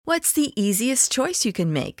What's the easiest choice you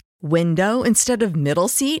can make? Window instead of middle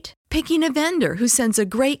seat? Picking a vendor who sends a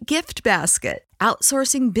great gift basket?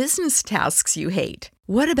 Outsourcing business tasks you hate?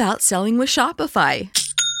 What about selling with Shopify?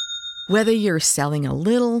 Whether you're selling a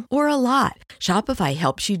little or a lot, Shopify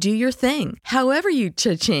helps you do your thing, however you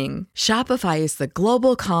cha-ching. Shopify is the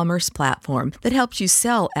global commerce platform that helps you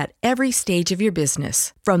sell at every stage of your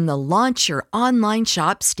business. From the launch your online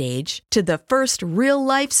shop stage to the first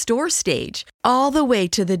real-life store stage, all the way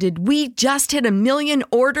to the did we just hit a million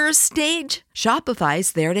orders stage.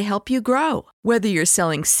 Shopify's there to help you grow. Whether you're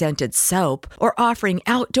selling scented soap or offering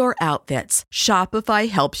outdoor outfits, Shopify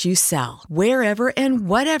helps you sell. Wherever and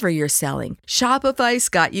whatever you're selling, Shopify's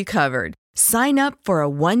got you covered. Sign up for a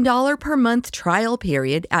 $1 per month trial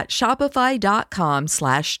period at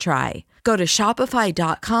shopify.com/try. Go to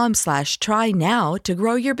shopify.com/try now to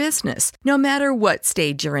grow your business, no matter what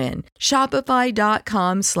stage you're in.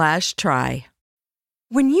 Shopify.com/try.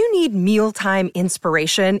 When you need mealtime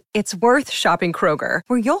inspiration, it's worth shopping Kroger,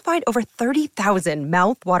 where you'll find over 30,000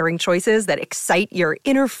 mouth-watering choices that excite your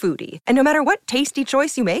inner foodie. And no matter what tasty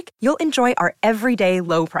choice you make, you'll enjoy our everyday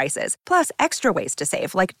low prices, plus extra ways to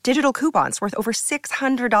save, like digital coupons worth over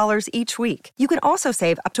 $600 each week. You can also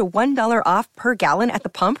save up to $1 off per gallon at the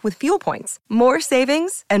pump with fuel points. More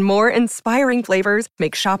savings and more inspiring flavors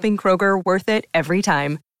make shopping Kroger worth it every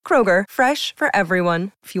time. Kroger, fresh for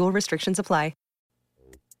everyone. Fuel restrictions apply.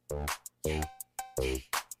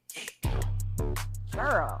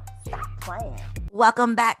 Girl, stop playing.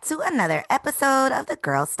 Welcome back to another episode of the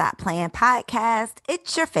Girl Stop Playing podcast.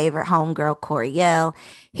 It's your favorite homegirl, Coriel,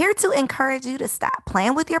 here to encourage you to stop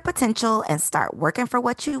playing with your potential and start working for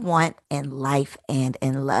what you want in life and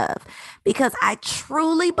in love. Because I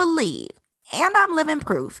truly believe, and I'm living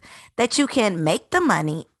proof, that you can make the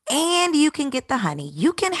money and you can get the honey.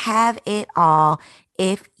 You can have it all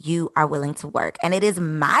if you are willing to work. And it is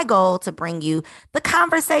my goal to bring you the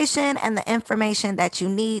conversation and the information that you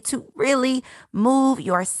need to really move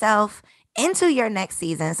yourself into your next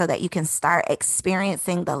season so that you can start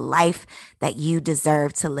experiencing the life that you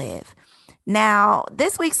deserve to live. Now,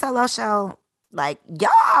 this week's solo show, like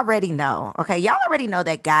y'all already know, okay? Y'all already know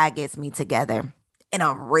that God gets me together in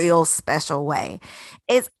a real special way.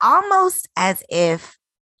 It's almost as if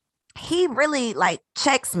he really like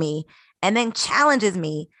checks me and then challenges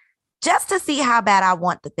me just to see how bad I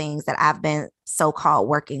want the things that I've been so-called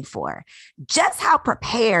working for. Just how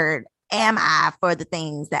prepared am I for the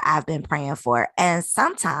things that I've been praying for? And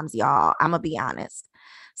sometimes, y'all, I'm going to be honest,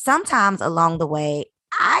 sometimes along the way,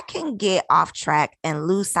 I can get off track and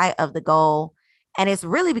lose sight of the goal. And it's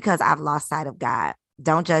really because I've lost sight of God.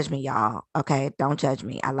 Don't judge me, y'all. Okay. Don't judge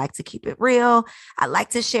me. I like to keep it real. I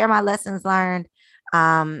like to share my lessons learned.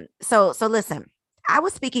 So listen, I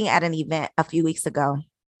was speaking at an event a few weeks ago,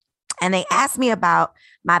 and they asked me about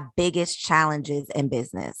my biggest challenges in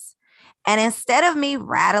business. And instead of me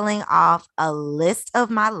rattling off a list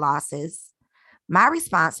of my losses, my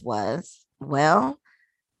response was, well,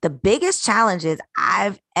 the biggest challenges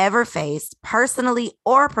I've ever faced personally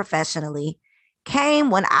or professionally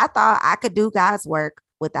came when I thought I could do God's work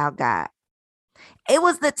without God. It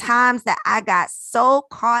was the times that I got so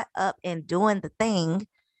caught up in doing the thing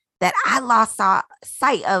that I lost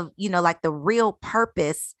sight of, like the real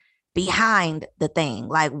purpose behind the thing.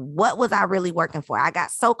 Like, what was I really working for? I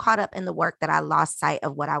got so caught up in the work that I lost sight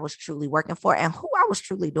of what I was truly working for and who I was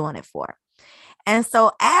truly doing it for. And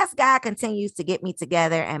so as God continues to get me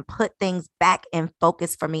together and put things back in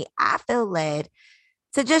focus for me, I feel led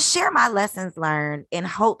to just share my lessons learned in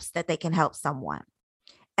hopes that they can help someone.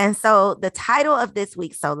 And so the title of this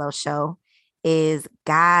week's solo show is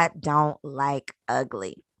God Don't Like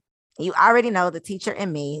Ugly. You already know the teacher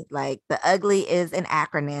in me, like the ugly is an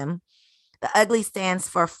acronym. The ugly stands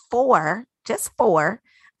for just four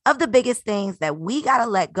of the biggest things that we got to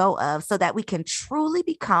let go of so that we can truly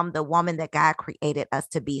become the woman that God created us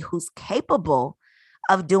to be, who's capable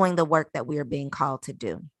of doing the work that we are being called to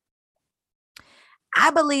do. I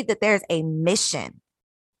believe that there's a mission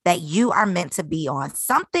that you are meant to be on,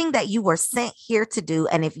 something that you were sent here to do.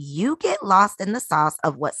 And if you get lost in the sauce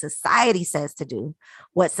of what society says to do,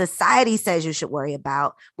 what society says you should worry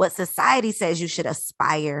about, what society says you should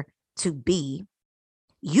aspire to be,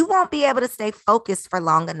 you won't be able to stay focused for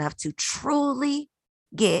long enough to truly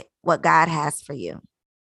get what God has for you.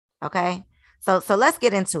 Okay? So let's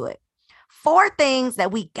get into it. 4 things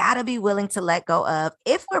that we got to be willing to let go of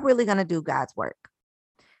if we're really going to do God's work.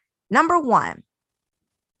 Number 1,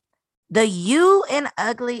 the you in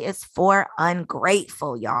ugly is for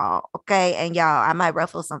ungrateful, y'all. Okay. And y'all, I might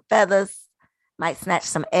ruffle some feathers, might snatch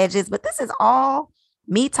some edges, but this is all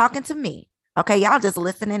me talking to me. Okay. Y'all just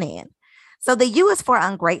listening in. So the U is for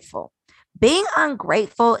ungrateful. Being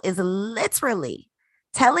ungrateful is literally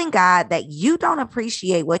telling God that you don't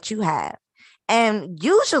appreciate what you have. And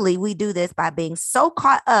usually we do this by being so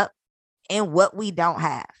caught up in what we don't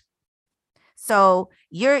have. So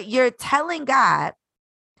you're telling God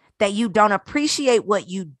that you don't appreciate what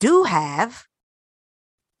you do have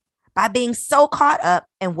by being so caught up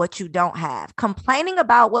in what you don't have, complaining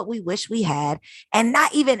about what we wish we had, and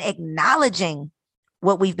not even acknowledging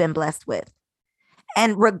what we've been blessed with.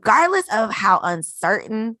 And regardless of how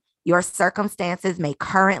uncertain your circumstances may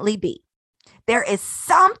currently be, there is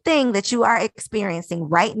something that you are experiencing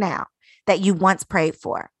right now that you once prayed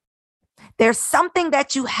for. There's something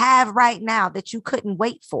that you have right now that you couldn't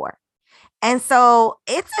wait for. And so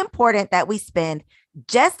it's important that we spend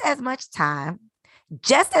just as much time,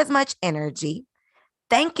 just as much energy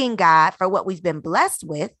thanking God for what we've been blessed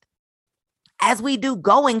with as we do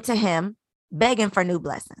going to him begging for new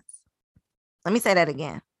blessings. Let me say that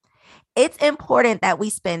again. It's important that we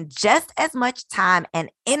spend just as much time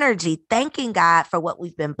and energy thanking God for what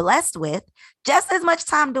we've been blessed with, just as much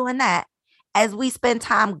time doing that as we spend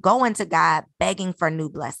time going to God begging for new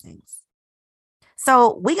blessings.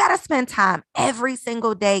 So we got to spend time every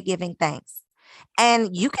single day giving thanks.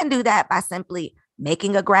 And you can do that by simply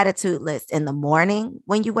making a gratitude list in the morning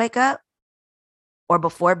when you wake up or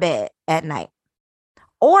before bed at night.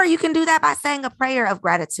 Or you can do that by saying a prayer of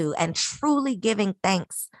gratitude and truly giving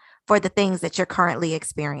thanks for the things that you're currently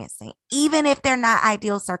experiencing, even if they're not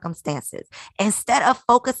ideal circumstances. Instead of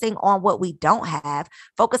focusing on what we don't have,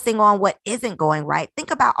 focusing on what isn't going right,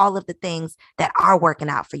 think about all of the things that are working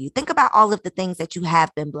out for you. Think about all of the things that you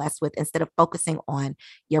have been blessed with instead of focusing on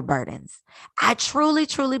your burdens. I truly,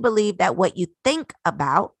 truly believe that what you think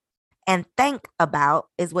about and think about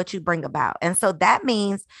is what you bring about. And so that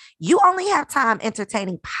means you only have time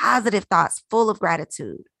entertaining positive thoughts full of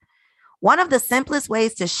gratitude. One of the simplest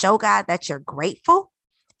ways to show God that you're grateful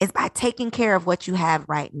is by taking care of what you have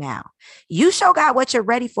right now. You show God what you're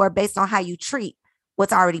ready for based on how you treat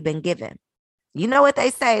what's already been given. You know what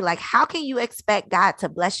they say, like, how can you expect God to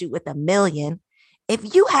bless you with 1 million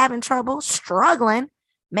if you having trouble struggling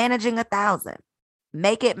managing 1,000?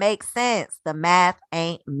 Make it make sense. The math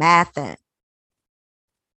ain't mathin'.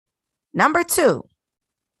 Number 2,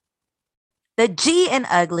 the G in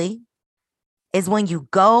ugly is when you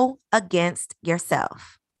go against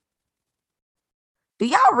yourself. Do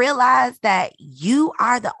y'all realize that you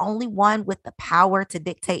are the only one with the power to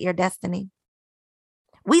dictate your destiny?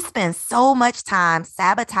 We spend so much time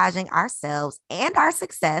sabotaging ourselves and our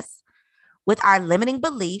success with our limiting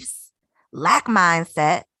beliefs, lack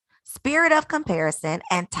mindset, spirit of comparison,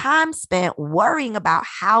 and time spent worrying about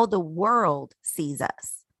how the world sees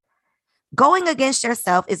us. Going against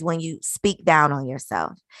yourself is when you speak down on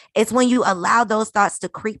yourself. It's when you allow those thoughts to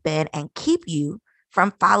creep in and keep you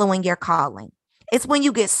from following your calling. It's when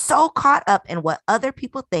you get so caught up in what other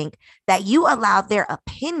people think that you allow their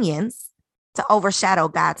opinions to overshadow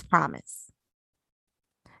God's promise.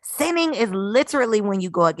 Sinning is literally when you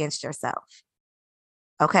go against yourself.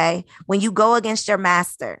 Okay? When you go against your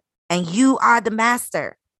master and you are the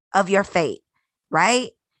master of your fate,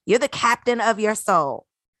 right? You're the captain of your soul.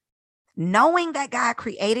 Knowing that God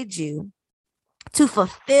created you to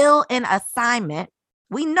fulfill an assignment,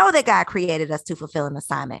 we know that God created us to fulfill an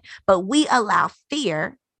assignment, but we allow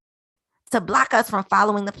fear to block us from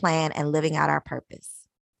following the plan and living out our purpose.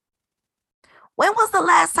 When was the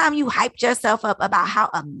last time you hyped yourself up about how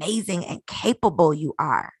amazing and capable you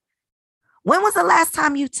are? When was the last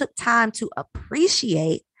time you took time to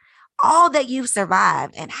appreciate all that you've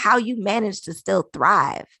survived and how you managed to still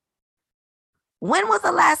thrive? When was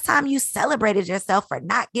the last time you celebrated yourself for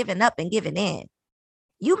not giving up and giving in?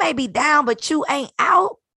 You may be down, but you ain't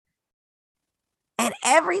out. And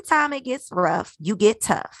every time it gets rough, you get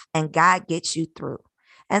tough and God gets you through.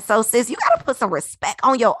 And so, sis, you got to put some respect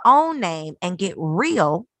on your own name and get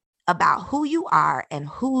real about who you are and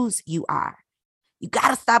whose you are. You got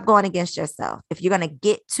to stop going against yourself if you're going to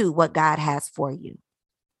get to what God has for you.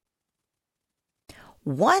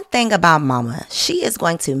 One thing about mama, she is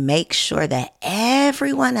going to make sure that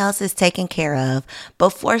everyone else is taken care of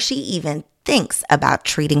before she even thinks about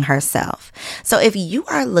treating herself. So if you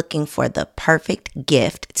are looking for the perfect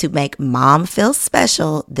gift To make mom feel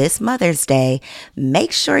special this Mother's Day,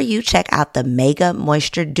 make sure you check out the Mega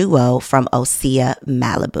Moisture Duo from Osea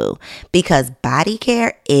Malibu, because body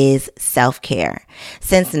care is self-care.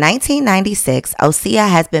 Since 1996, Osea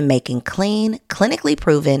has been making clean, clinically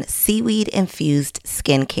proven seaweed-infused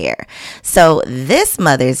skincare. So this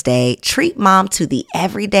Mother's Day, treat mom to the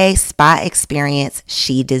everyday spa experience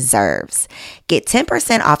she deserves. Get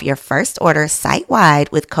 10% off your first order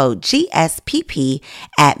site-wide with code GSPP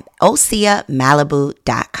at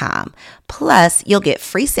OseaMalibu.com. Plus, you'll get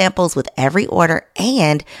free samples with every order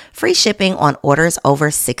and free shipping on orders over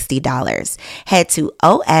 $60. Head to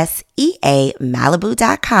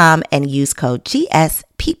OSEAMalibu.com and use code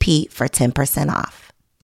GSPP for 10% off.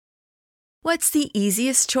 What's the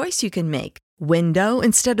easiest choice you can make? Window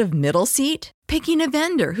instead of middle seat? Picking a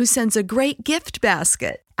vendor who sends a great gift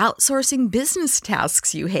basket? Outsourcing business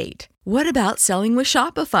tasks you hate? What about selling with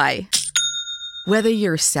Shopify? Whether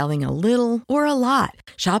you're selling a little or a lot,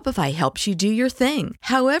 Shopify helps you do your thing,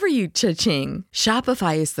 however you cha-ching.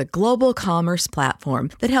 Shopify is the global commerce platform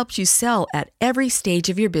that helps you sell at every stage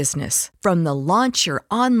of your business. From the launch your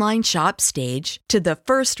online shop stage to the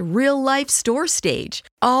first real-life store stage,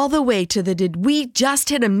 all the way to the did we just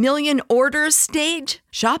hit 1 million orders stage.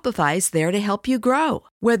 Shopify's there to help you grow.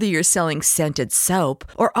 Whether you're selling scented soap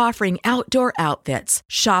or offering outdoor outfits,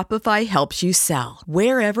 Shopify helps you sell.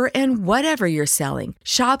 Wherever and whatever you're selling,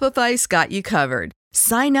 Shopify's got you covered.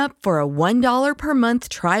 Sign up for a $1 per month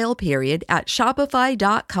trial period at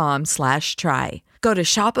shopify.com/try. Go to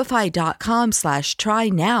shopify.com/try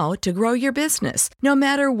now to grow your business, no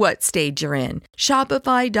matter what stage you're in.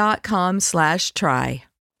 Shopify.com/try.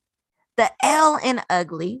 The L in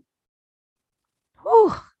ugly.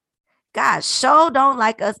 Whew. God sure don't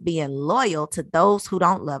like us being loyal to those who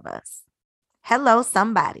don't love us. Hello,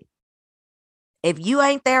 somebody. If you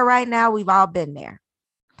ain't there right now, we've all been there.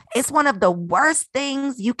 It's one of the worst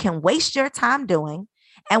things you can waste your time doing,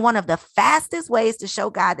 and one of the fastest ways to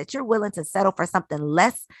show God that you're willing to settle for something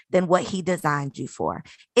less than what he designed you for.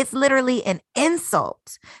 It's literally an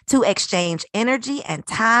insult to exchange energy and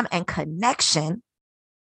time and connection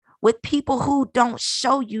with people who don't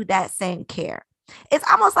show you that same care. It's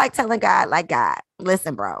almost like telling God, like, God,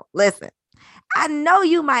 listen, bro, listen. I know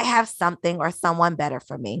you might have something or someone better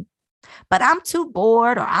for me, but I'm too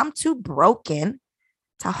bored or I'm too broken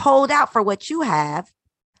to hold out for what you have.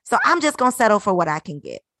 So I'm just going to settle for what I can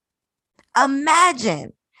get.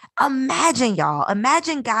 Imagine, y'all,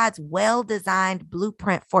 imagine God's well-designed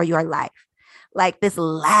blueprint for your life. Like this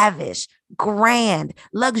lavish, grand,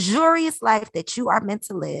 luxurious life that you are meant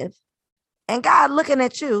to live. And God looking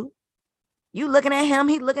at you, you looking at him,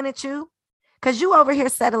 he looking at you, because you over here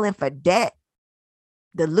settling for debt,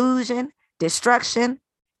 delusion, destruction,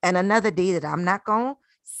 and another D that I'm not going to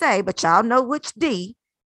say, but y'all know which D.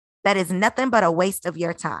 That is nothing but a waste of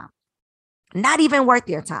your time. Not even worth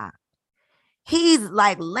your time. He's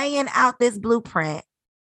like laying out this blueprint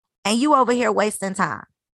and you over here wasting time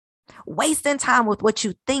with what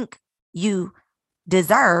you think you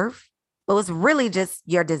deserve, but it's really just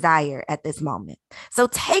your desire at this moment. So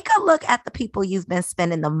take a look at the people you've been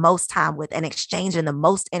spending the most time with and exchanging the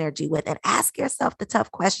most energy with, and ask yourself the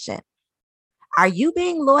tough question. Are you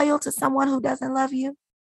being loyal to someone who doesn't love you?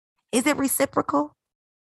 Is it reciprocal?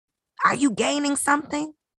 Are you gaining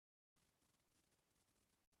something?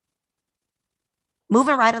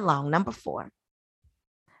 Moving right along, number 4.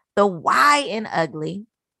 The why in ugly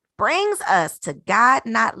brings us to God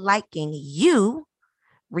not liking you,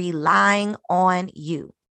 relying on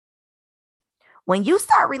you. When you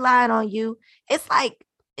start relying on you, it's like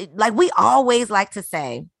we always like to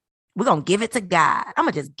say, we're going to give it to God. I'm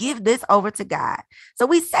going to just give this over to God. So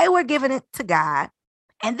we say we're giving it to God,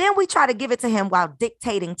 and then we try to give it to him while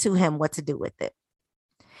dictating to him what to do with it.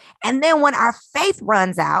 And then when our faith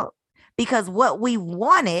runs out because what we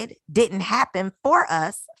wanted didn't happen for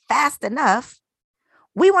us fast enough,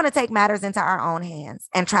 we want to take matters into our own hands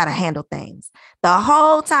and try to handle things. The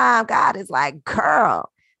whole time God is like,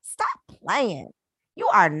 girl, stop playing. You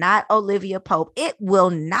are not Olivia Pope. It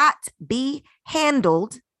will not be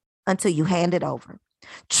handled until you hand it over.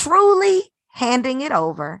 Truly handing it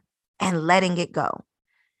over and letting it go.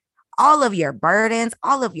 All of your burdens,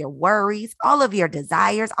 all of your worries, all of your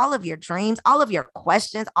desires, all of your dreams, all of your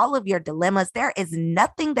questions, all of your dilemmas. There is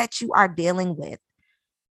nothing that you are dealing with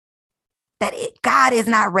that God is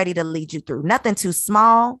not ready to lead you through. Nothing too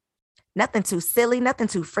small, nothing too silly, nothing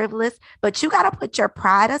too frivolous. But you got to put your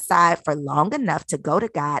pride aside for long enough to go to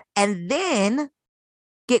God, and then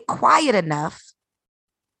get quiet enough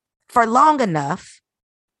for long enough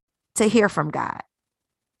to hear from God.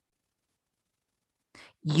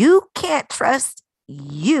 You can't trust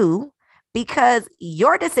you because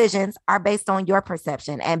your decisions are based on your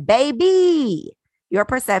perception. And baby, your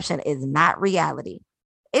perception is not reality.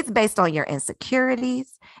 It's based on your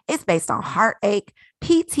insecurities. It's based on heartache,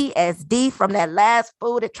 PTSD from that last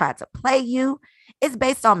fool that tried to play you. It's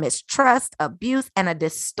based on mistrust, abuse, and a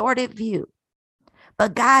distorted view.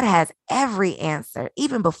 But God has every answer,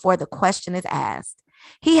 even before the question is asked.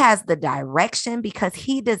 He has the direction because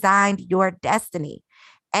he designed your destiny.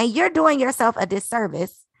 And you're doing yourself a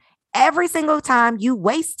disservice every single time you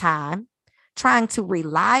waste time trying to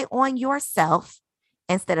rely on yourself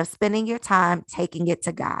instead of spending your time taking it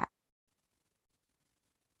to God.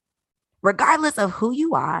 Regardless of who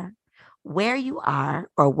you are, where you are,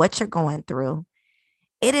 or what you're going through,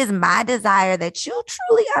 it is my desire that you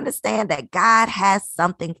truly understand that God has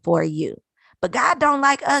something for you. But God don't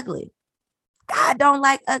like ugly. God don't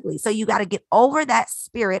like ugly. So you got to get over that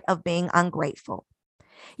spirit of being ungrateful.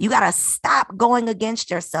 You got to stop going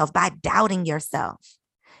against yourself by doubting yourself.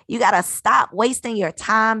 You got to stop wasting your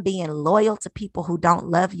time being loyal to people who don't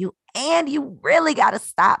love you. And you really got to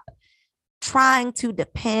stop trying to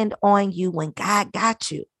depend on you when God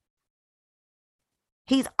got you.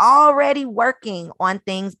 He's already working on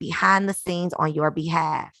things behind the scenes on your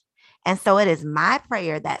behalf. And so it is my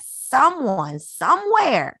prayer that someone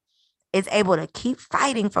somewhere is able to keep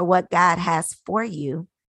fighting for what God has for you.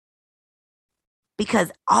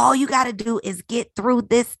 Because all you got to do is get through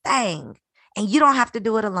this thing. And you don't have to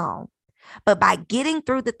do it alone. But by getting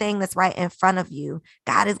through the thing that's right in front of you,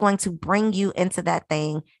 God is going to bring you into that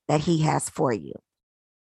thing that he has for you.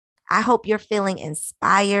 I hope you're feeling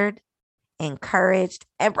inspired, encouraged,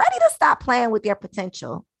 and ready to stop playing with your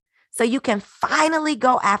potential so you can finally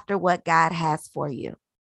go after what God has for you.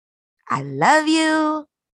 I love you.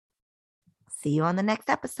 See you on the next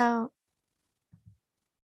episode.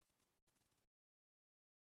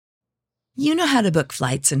 You know how to book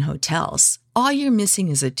flights and hotels. All you're missing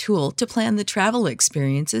is a tool to plan the travel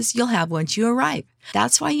experiences you'll have once you arrive.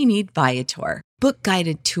 That's why you need Viator. Book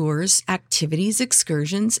guided tours, activities,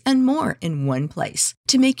 excursions, and more in one place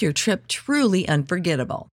to make your trip truly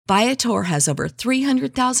unforgettable. Viator has over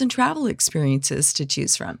 300,000 travel experiences to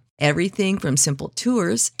choose from. Everything from simple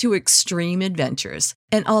tours to extreme adventures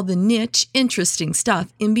and all the niche, interesting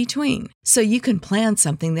stuff in between. So you can plan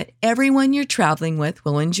something that everyone you're traveling with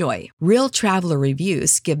will enjoy. Real traveler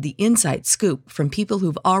reviews give the inside scoop from people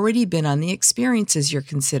who've already been on the experiences you're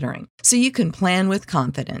considering. So you can plan with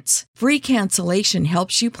confidence. Free cancellation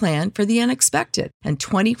helps you plan for the unexpected. And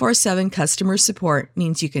 24/7 customer support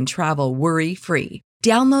means you can travel worry-free.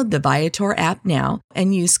 Download the Viator app now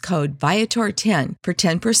and use code Viator10 for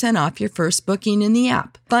 10% off your first booking in the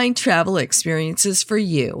app. Find travel experiences for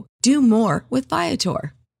you. Do more with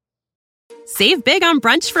Viator. Save big on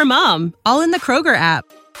brunch for mom, all in the Kroger app.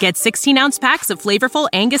 Get 16-ounce packs of flavorful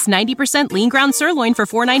Angus 90% lean ground sirloin for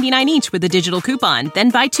 $4.99 each with a digital coupon. Then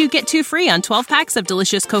buy 2, get 2 free on 12 packs of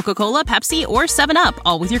delicious Coca-Cola, Pepsi, or 7-Up,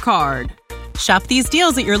 all with your card. Shop these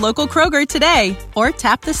deals at your local Kroger today, or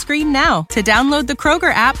tap the screen now to download the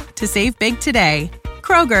Kroger app to save big today.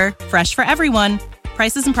 Kroger, fresh for everyone.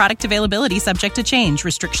 Prices and product availability subject to change.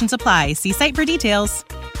 Restrictions apply. See site for details.